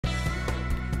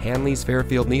Hanlees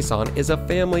Fairfield Nissan is a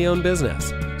family-owned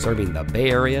business, serving the Bay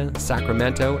Area,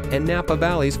 Sacramento, and Napa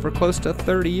valleys for close to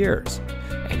 30 years.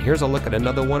 And here's a look at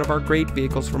another one of our great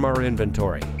vehicles from our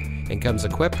inventory, and comes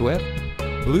equipped with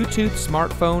Bluetooth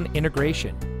smartphone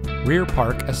integration, rear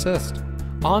park assist,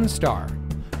 OnStar,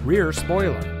 rear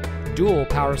spoiler, dual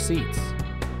power seats,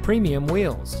 premium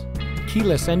wheels,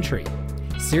 keyless entry,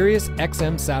 Sirius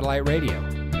XM satellite radio,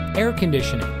 air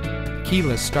conditioning,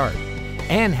 keyless start,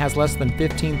 and has less than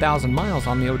 15,000 miles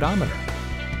on the odometer.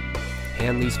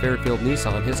 Hanlees Fairfield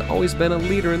Nissan has always been a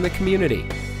leader in the community,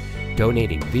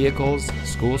 donating vehicles,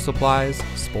 school supplies,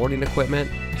 sporting equipment,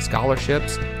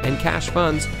 scholarships, and cash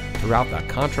funds throughout the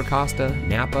Contra Costa,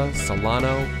 Napa,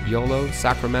 Solano, Yolo,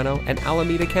 Sacramento, and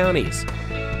Alameda counties.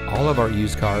 All of our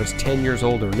used cars 10 years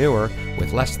old or newer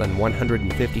with less than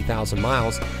 150,000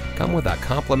 miles come with a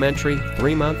complimentary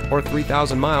 3-month or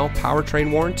 3,000-mile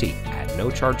powertrain warranty at no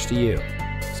charge to you.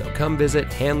 So come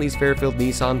visit Hanlees Fairfield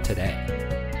Nissan today.